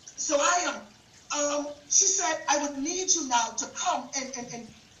I am, she said, I would need you now to come and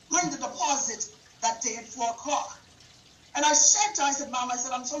bring the deposit that day at 4 o'clock. And I said to her, I said, Mom, I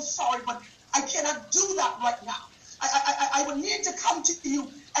said, I'm so sorry, but I cannot do that right now. I would need to come to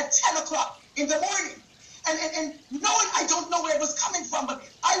you at 10 o'clock in the morning. And knowing I don't know where it was coming from, but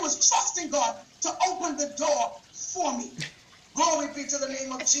I was trusting God to open the door for me. Glory be to the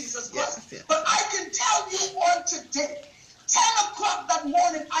name of Jesus Christ. Yes. But I can tell you on today, 10 o'clock that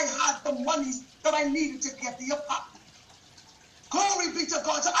morning, I had the monies that I needed to get the apartment. Glory be to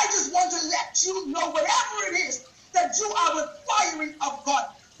God. So I just want to let you know, whatever it is that you are requiring of God,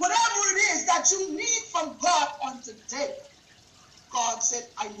 whatever it is that you need from God on today, God said,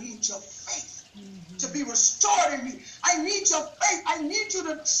 I need your faith to be restored in me. I need your faith. I need you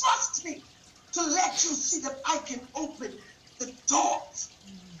to trust me to let you see that I can open the doors.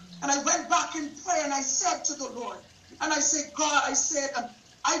 And I went back in prayer and I said to the Lord, and I said, God, I said,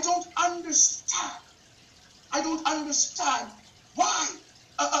 I don't understand. I don't understand why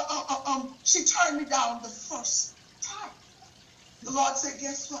she turned me down the first time. The Lord said,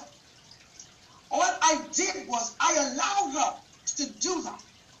 guess what? What I did was I allowed her to do that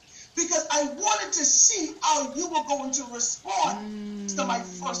because I wanted to see how you were going to respond to my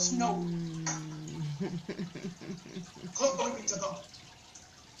first no. Glory be to God.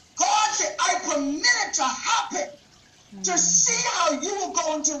 God said, I permitted it to happen to see how you were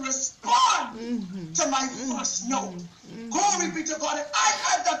going to respond to my first no. Glory be to God. And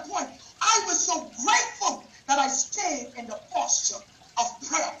at that point, I was so grateful that I stayed in the posture of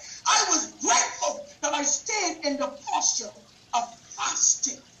prayer. I was grateful that I stayed in the posture of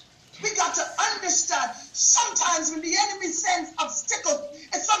fasting. We got to understand, sometimes when the enemy sends obstacles,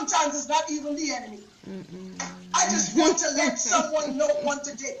 and sometimes it's not even the enemy. I just want to let someone know one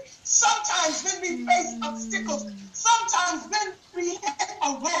today. Sometimes when we face obstacles, sometimes when we hit a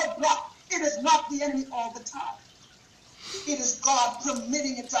roadblock, it is not the enemy all the time. It is God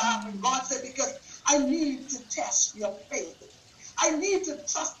permitting it to happen. God said, because I need to test your faith. I need to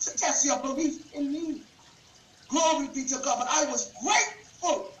test your belief in me. Glory be to God. But I was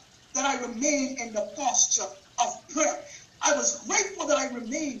grateful that I remained in the posture of prayer. I was grateful that I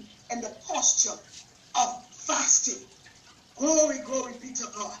remained in the posture of fasting. Glory, glory be to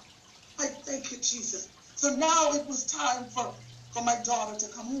God. I thank you, Jesus. So now it was time for my daughter to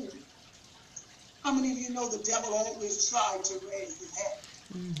come home. How many of you know the devil always tried to raise his head?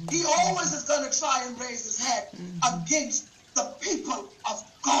 He always is going to try and raise his head against the people of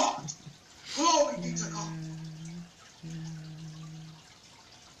God. Glory be to God.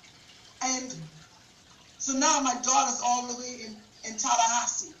 And so now my daughter's all the way in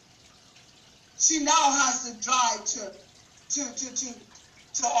Tallahassee. She now has to drive to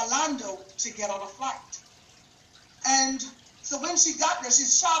Orlando to get on a flight. And so when she got there,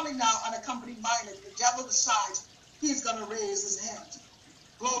 she's traveling now unaccompanied minor. The devil decides he's going to raise his head.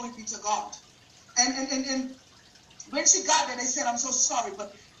 Glory be to God. And when she got there, they said, I'm so sorry,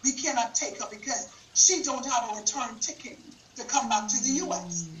 but we cannot take her because she don't have a return ticket to come back to the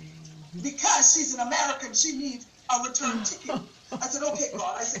U.S. Because she's an American, she needs a return ticket. I said, okay,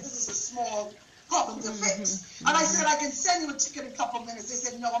 God. I said, this is a small problem to fix. And I said, I can send you a ticket in a couple of minutes. They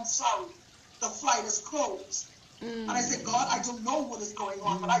said, no, I'm sorry. The flight is closed. And I said, God, I don't know what is going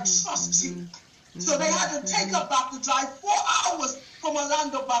on, but I trust you. So they had to take her back to drive 4 hours from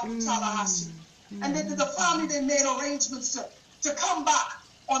Orlando back to Tallahassee. And then the family, they made arrangements to come back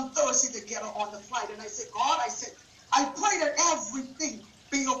on Thursday to get her on the flight. And I said, God, I pray that everything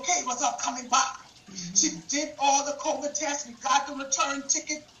be okay with her coming back. She did all the COVID tests. We got the return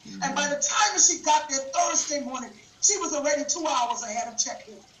ticket. And by the time she got there Thursday morning, she was already 2 hours ahead of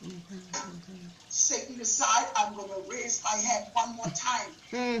check-in. Satan decided, I'm going to raise my head one more time.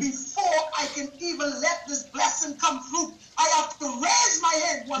 Before I can even let this blessing come through, I have to raise my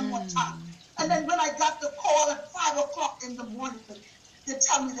head one more time. And then when I got the call at 5 o'clock in the morning, they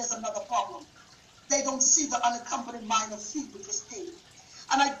tell me there's another problem. They don't see the unaccompanied minor fee which was paid.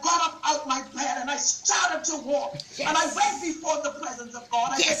 And I got up out my bed and I started to walk. Yes. And I went before the presence of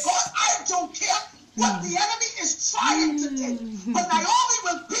God. I said, God, I don't care what the enemy is trying to do, but Naomi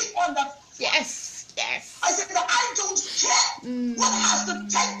will be on the front. Yes. I said, I don't care what has to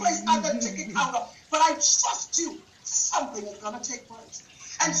take place at the ticket counter, but I trust you. Something is going to take place.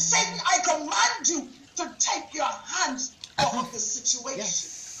 And Satan, I command you to take your hands off of this situation.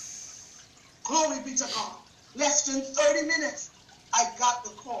 Yes. Glory be to God. Less than 30 minutes, I got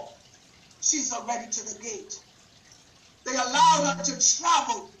the call. She's already to the gate. They allowed her to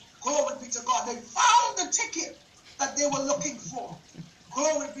travel. Glory be to God. They found the ticket that they were looking for.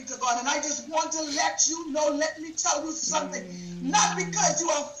 Glory be to God. And I just want to let you know, let me tell you something. Not because you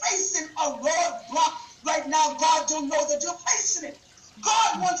are facing a roadblock right now, God don't know that you're facing it.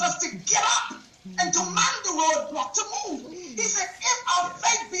 God wants us to get up and command the roadblock to move. He said, if our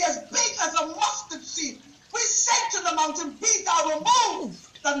faith be as big as a mustard seed, we say to the mountain, be thou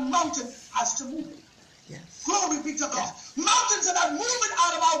removed. The mountain has to move. Yes. Glory be to God. Yes. Mountains are not moving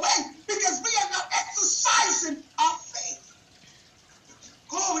out of our way because we are not exercising our faith.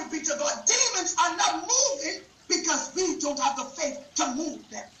 Glory be to God. Demons are not moving because we don't have the faith to move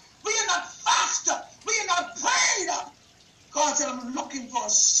them. We are not faster. We are not prayed up. God said, I'm looking for a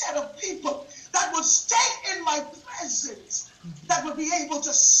set of people that will stay in my presence, that will be able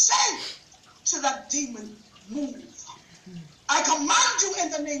to say to that demon, move. I command you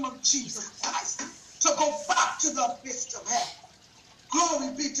in the name of Jesus Christ to go back to the abyss of hell.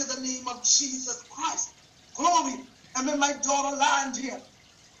 Glory be to the name of Jesus Christ. Glory. And when my daughter landed here,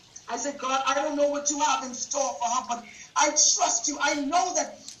 I said, God, I don't know what you have in store for her, but I trust you. I know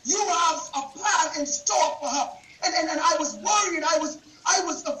that you have a plan in store for her. And I was worried. I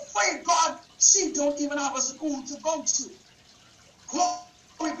was afraid, God, she don't even have a school to go to.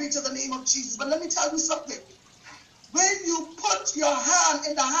 Glory be to the name of Jesus. But let me tell you something. When you put your hand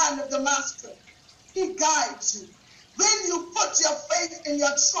in the hand of the master, he guides you. When you put your faith and your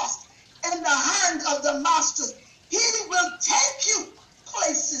trust in the hand of the master, he will take you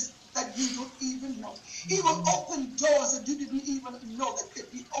places that you don't even know. He will open doors that you didn't even know that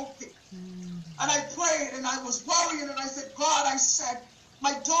could be open. And I prayed and I was worried and I said, God, I said,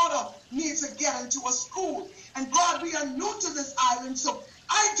 my daughter needs to get into a school. And God, we are new to this island, so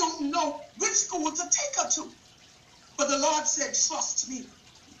I don't know which school to take her to. But the Lord said, trust me.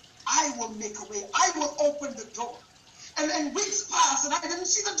 I will make a way. I will open the door. And then weeks passed and I didn't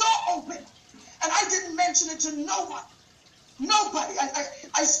see the door open. And I didn't mention it to no one. Nobody.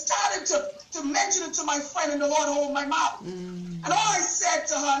 I started to mention it to my friend and the Lord hold my mouth. And all I said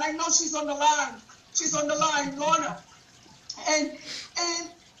to her, and I know she's on the line, Lorna. And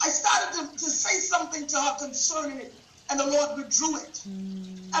I started to say something to her concerning it, and the Lord withdrew it.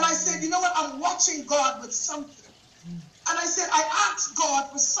 And I said, you know what, I'm watching God with something. And I said, I asked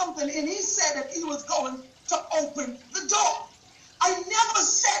God for something, and he said that he was going to open the door. I never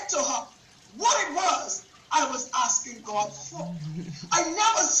said to her what it was I was asking God for. I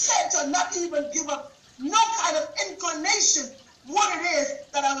never said to her, not even give her no kind of inclination what it is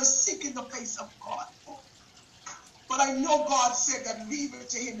that I was seeking the face of God for. But I know God said that leave it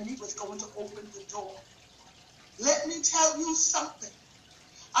to him and he was going to open the door. Let me tell you something.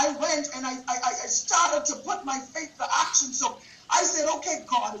 I went and I started to put my faith to action. So I said, okay,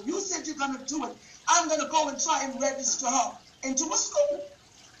 God, if you said you're going to do it, I'm going to go and try and register her into a school.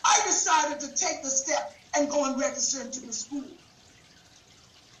 I decided to take the step and go and register into the school.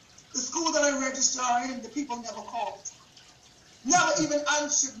 The school that I registered her in, the people never called. Never even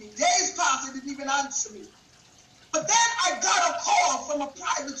answered me. Days passed, they didn't even answer me. But then I got a call from a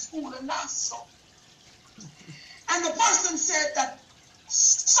private school in Nassau. And the person said that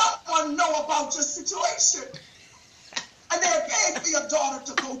someone know about your situation. And they're paying for your daughter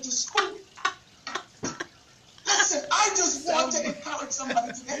to go to school. Listen, I just want to encourage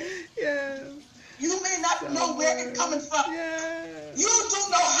somebody today. Yes. You may not know where it's coming from. Yes. You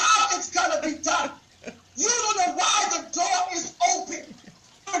don't know how it's going to be done. You don't know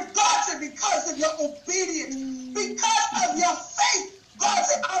because of your obedience, because of your faith. God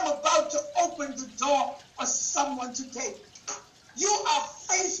said, I'm about to open the door for someone today. You are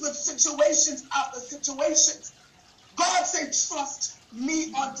faced with situations after situations. God said, trust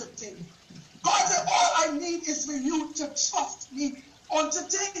me on today. God said, all I need is for you to trust me on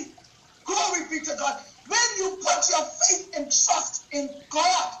today. Glory be to God. When you put your faith and trust in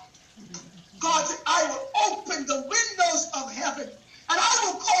God, God said, I will open the windows of heaven and I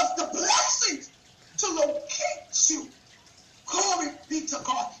will cause the blessings to locate you. Glory be to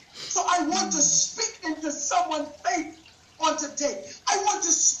God. So I want to speak into someone's faith on today. I want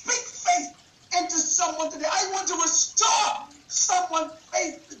to speak faith into someone today. I want to restore someone's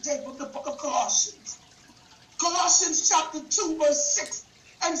faith today from the book of Colossians. Colossians chapter 2 verse 6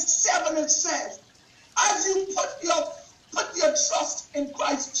 and 7 it says, as you put your trust in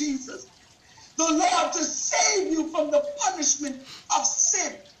Christ Jesus, the Lord to save you from the punishment of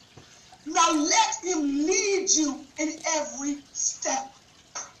sin. Now let him lead you in every step.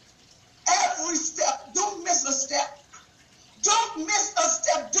 Every step. Don't miss a step. Don't miss a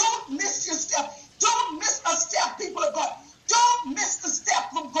step. Don't miss your step. Don't miss a step, people of God. Don't miss the step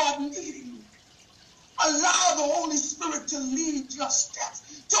from God leading you. Allow the Holy Spirit to lead your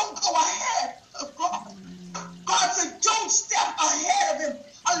steps. Don't go ahead of God. God said, don't step ahead of him.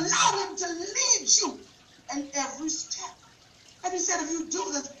 Allow him to lead you in every step. And he said, if you do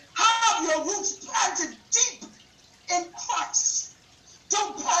this, have your roots planted deep in Christ.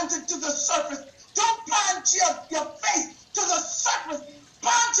 Don't plant it to the surface. Don't plant your faith to the surface.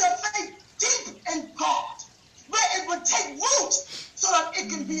 Plant your faith deep in God, where it would take root so that it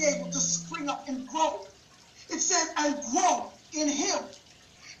can be able to spring up and grow. It says, and grow in him.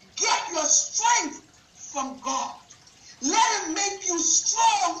 Get your strength from God. Let him make you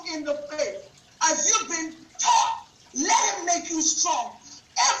strong in the faith. As you've been taught, let him make you strong.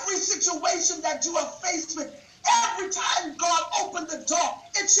 Every situation that you are faced with, every time God opened the door,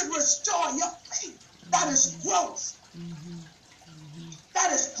 it should restore your faith. That is growth.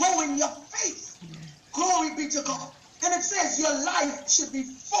 That is growing your faith. Glory be to God. And it says your life should be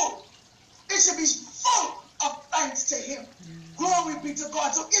full. It should be full of thanks to him. Glory be to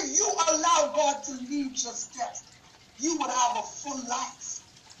God. So if you allow God to lead your steps, you would have a full life.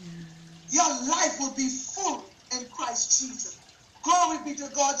 Your life will be full in Christ Jesus. Glory be to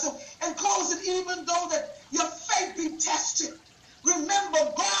God. So, in closing, even though that your faith be tested, remember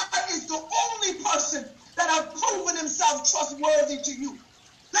God is the only person that has proven himself trustworthy to you.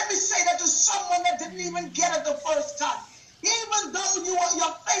 Let me say that to someone that didn't even get it the first time. Even though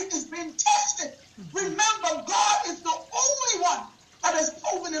your faith is being tested, remember God is the only one that has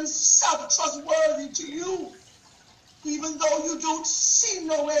proven himself trustworthy to you. Even though you don't see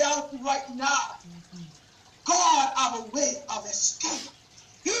no way out right now, God have a way of escape.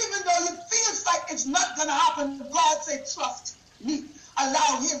 Even though it feels like it's not going to happen, God say, trust me.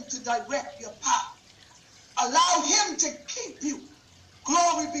 Allow him to direct your path. Allow him to keep you.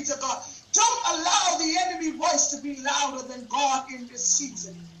 Glory be to God. Don't allow the enemy voice to be louder than God in this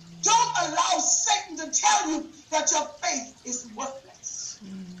season. Don't allow Satan to tell you that your faith is worthless.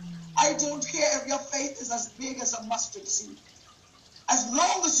 I don't care if your faith is as big as a mustard seed. As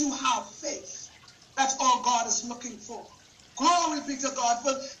long as you have faith, that's all God is looking for. Glory be to God.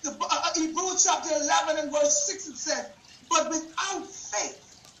 But Hebrews chapter 11 and verse 6 it says, but without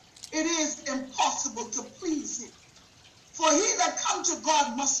faith it is impossible to please him. For he that comes to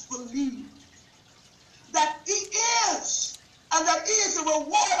God must believe that he is, and that he is a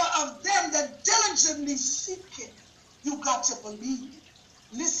rewarder of them that diligently seek him. You got to believe.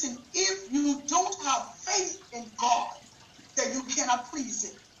 Listen, if you don't have faith in God, then you cannot please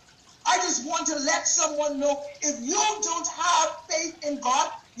him. I just want to let someone know, if you don't have faith in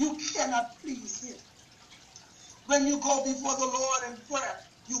God, you cannot please him. When you go before the Lord in prayer,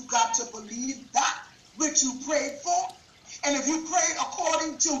 you got to believe that which you prayed for. And if you prayed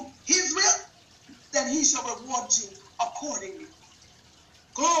according to his will, then he shall reward you accordingly.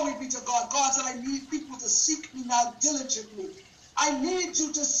 Glory be to God. God said, I need people to seek me now diligently. I need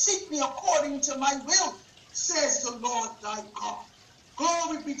you to seek me according to my will, says the Lord thy God.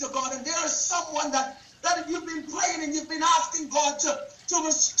 Glory be to God. And there is someone that you've been praying and you've been asking God to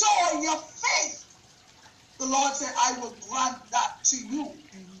restore your faith. The Lord said, I will grant that to you.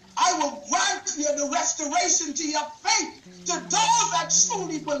 I will grant you the restoration to your faith, to those that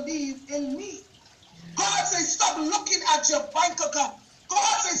truly believe in me. God says, stop looking at your bank account.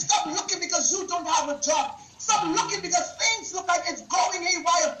 God says, stop looking because you don't have a job. Stop looking because things look like it's going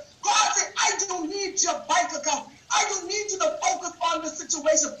haywire. God said, I don't need your bank account. I don't need you to focus on the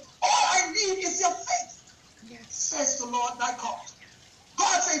situation. All I need is your faith, says the Lord thy God.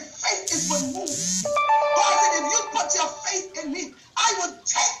 God says, faith is what faith in me, I will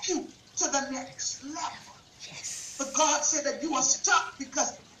take you to the next level. Yes. But God said that you are stuck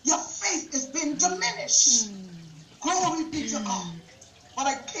because your faith has been diminished. Glory be to God. But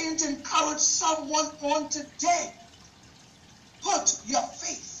I came to encourage someone on today. Put your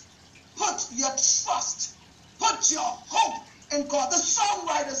faith, put your trust, put your hope in God. The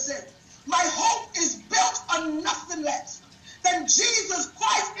songwriter said, my hope is built on nothing less than Jesus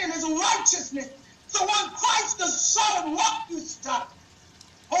Christ and his righteousness. So on Christ the solid rock you stand.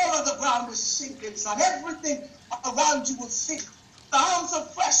 All of the ground is sinking, son. Everything around you will sink. The arms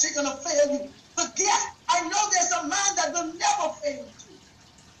of flesh are going to fail you. But yet, I know there's a man that will never fail you.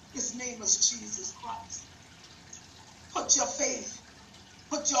 His name is Jesus Christ. Put your faith,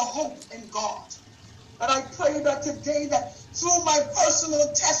 put your hope in God. And I pray that today, that through my personal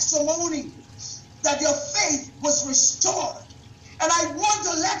testimony, that your faith was restored. And I want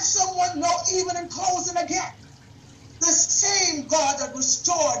to let someone know, even in closing again, the same God that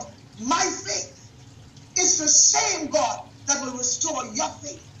restored my faith is the same God that will restore your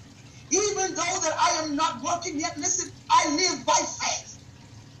faith. Even though that I am not working yet, listen, I live by faith.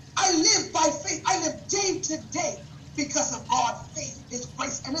 I live by faith. I live day to day because of God's faith, his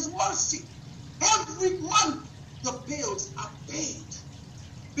grace, and his mercy. Every month, the bills are paid.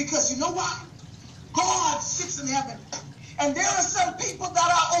 Because you know why? God sits in heaven. And there are some people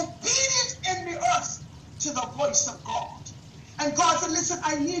that are obedient in the earth to the voice of God. And God said, listen,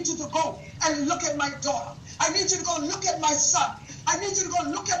 I need you to go and look at my daughter. I need you to go look at my son. I need you to go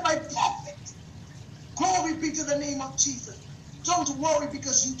look at my prophet. Glory be to the name of Jesus. Don't worry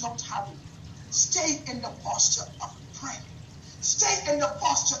because you don't have it. Stay in the posture of prayer. Stay in the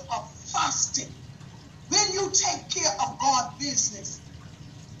posture of fasting. When you take care of God's business,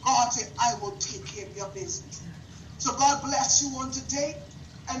 God said, I will take care of your business. So God bless you on today,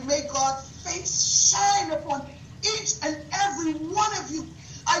 and may God's face shine upon each and every one of you.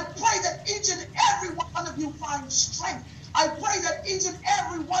 I pray that each and every one of you find strength. I pray that each and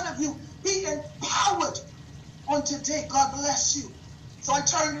every one of you be empowered on today. God bless you. So I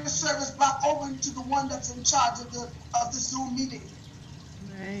turn the service back over to the one that's in charge of the Zoom meeting.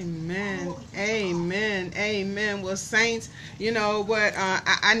 Amen. Amen. Amen. Well, saints, you know what?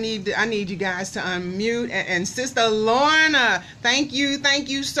 I need you guys to unmute. And Sister Lorna, thank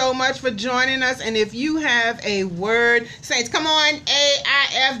you so much for joining us. And if you have a word, saints, come on,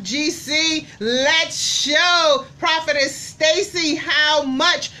 AIFGC, let's show Prophetess Stacy how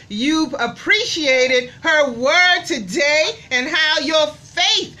much you've appreciated her word today and how your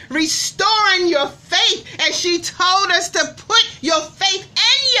faith, restoring your faith, as she told us to put your faith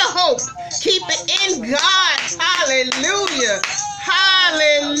and your hope, keep it in God. Hallelujah.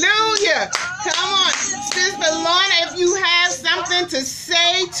 Hallelujah. Come on, Sister Lorna, if you have something to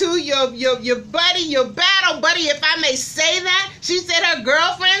say to your buddy, your battle buddy, if I may say that. She said her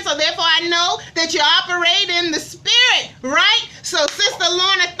girlfriend, so therefore I know that you operate in the spirit, right? So Sister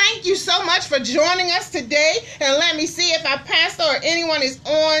Lorna, thank you so much for joining us today. And let me see if our pastor or anyone is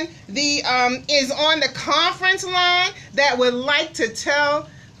on the conference line that would like to tell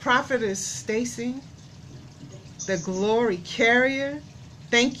Prophetess Stacy, the glory carrier,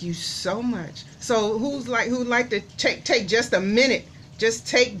 thank you so much. So who'd like to take just a minute? Just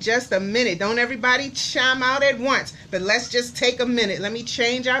take just a minute. Don't everybody chime out at once, but let's just take a minute. Let me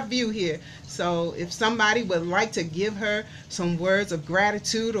change our view here. So if somebody would like to give her some words of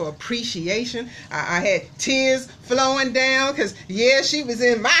gratitude or appreciation, I had tears flowing down because, yeah, she was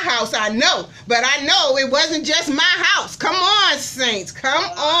in my house, I know. But I know it wasn't just my house. Come on, saints. Come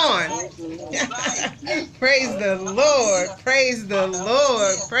on. Praise the Lord. Praise the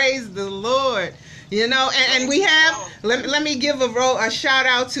Lord. Praise the Lord. You know, and we have, let me give a shout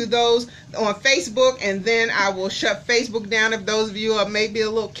out to those on Facebook, and then I will shut Facebook down if those of you are maybe a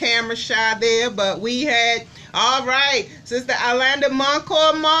little camera shy there. But we had, all right, Sister Alanda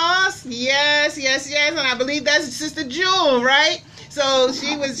Moncourt Moss, yes, and I believe that's Sister Jewel, right? So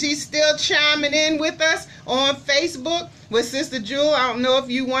she's still chiming in with us on Facebook with Sister Jewel. I don't know if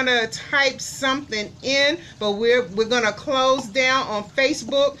you want to type something in, but we're going to close down on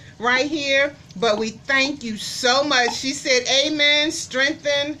Facebook right here. But we thank you so much. She said, amen,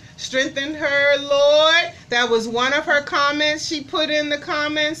 strengthen her, Lord. That was one of her comments she put in the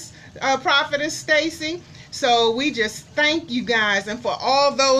comments, Prophetess Stacy. So we just thank you guys, and for all those